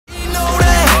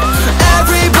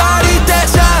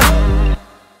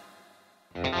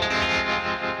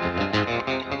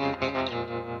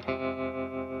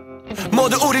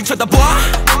쳐다봐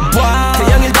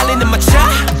태양을 달리는 마차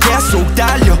계속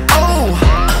달려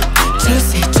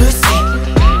Juicy juicy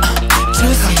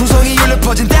juicy 조성이 울려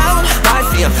퍼진 down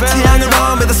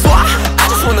태양으로 믿어 쏴 I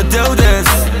just wanna do this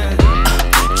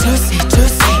Juicy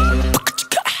juicy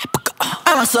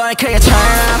음악소리 크게 turn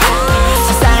up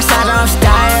세상을 사정없이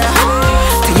달려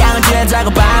태양을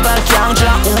쬐자고 밟아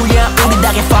경주랑 우연 우리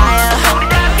닭의 fire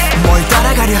뭘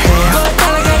따라가려 해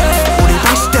우리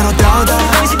방식대로 더더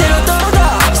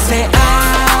Say I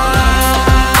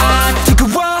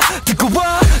뜨거워 뜨거워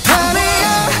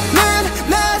밤이야는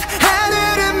낮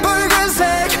하늘은 붉은색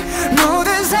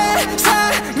모든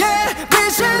세상에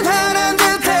빛을 발한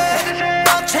듯해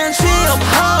벅찬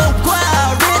심호흡과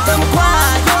리듬과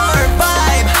your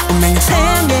vibe 운명의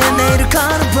생에 내일을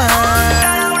걸어봐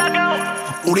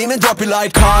우리는 drop it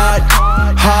like hot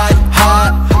hot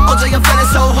hot 어제 I'm feeling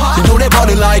so hot 이 노래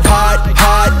burning like hot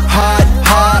hot hot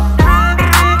hot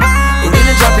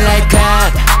우리는 drop it like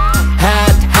hot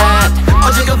hot hot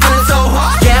어제 I'm feeling so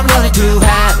hot yeah I'm running too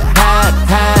hot hot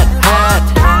hot hot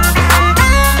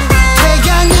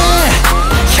태양을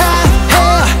향해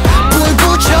불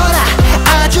붙여라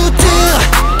아주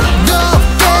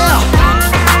뜨겁게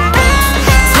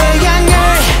태양을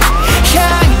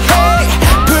향해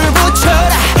불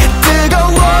붙여라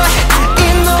뜨거워 이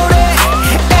노래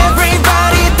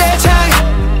Everybody 대장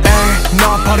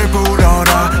너 발을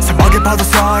불어라 사막의 파도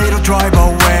사이로 drive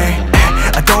away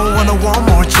I don't wanna one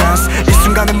more chance 이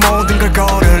순간에 모든 걸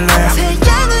걸을래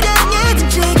태양을 향해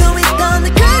던지고 있던 내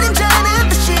그림자는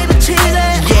다시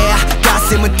비치네 Yeah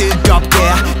가슴은 뜨겁게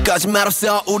거짓말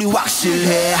없어 우리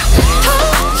확실해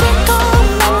터질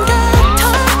것만 같아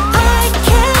I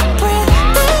can't breathe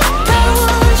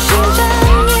뜨거운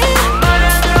심장이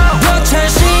벅찬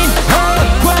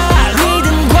심호흡과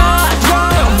리듬과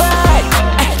your vibe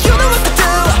You know what to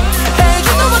do Hey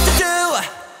you know what to do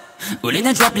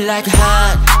우리는 drop it like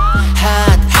hot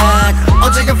hot hot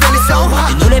어제가 feeling so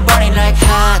hot 이 노래 burning like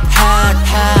hot hot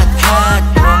hot hot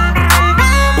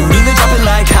우리는 drop it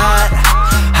like hot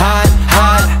hot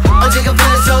hot 어제가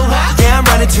feeling so hot Yeah I'm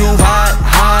running too hot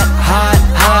hot hot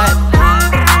hot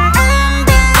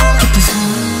깊은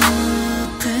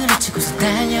숲을 헤치고서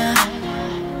달려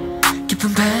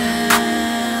깊은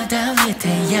바다 위에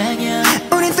태양여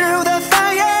우린 through the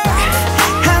fire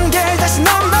한결 다시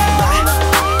넘어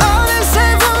어느새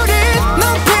우린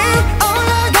높이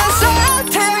올라가서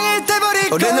태양이 돼버릴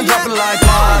거야 우리는 drop it like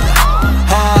hot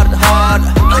hot hot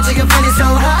어제가 feeling so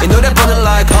hot 이 노래 burning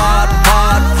like hot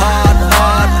hot hot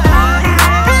hot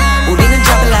우리는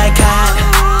drop it like hot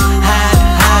hot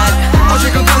hot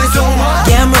어제가 feeling so hot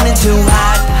Yeah I'm running too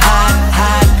hot hot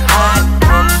hot hot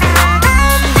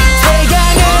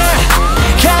태양을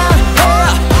향해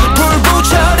불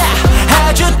붙여라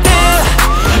아주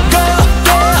뜨겁게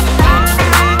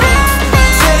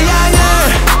태양을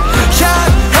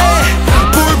향해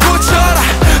불 붙여라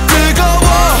뜨거워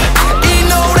이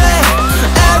노래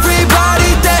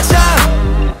Everybody 대장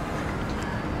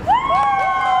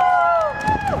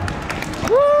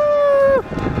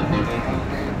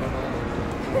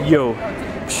Yo,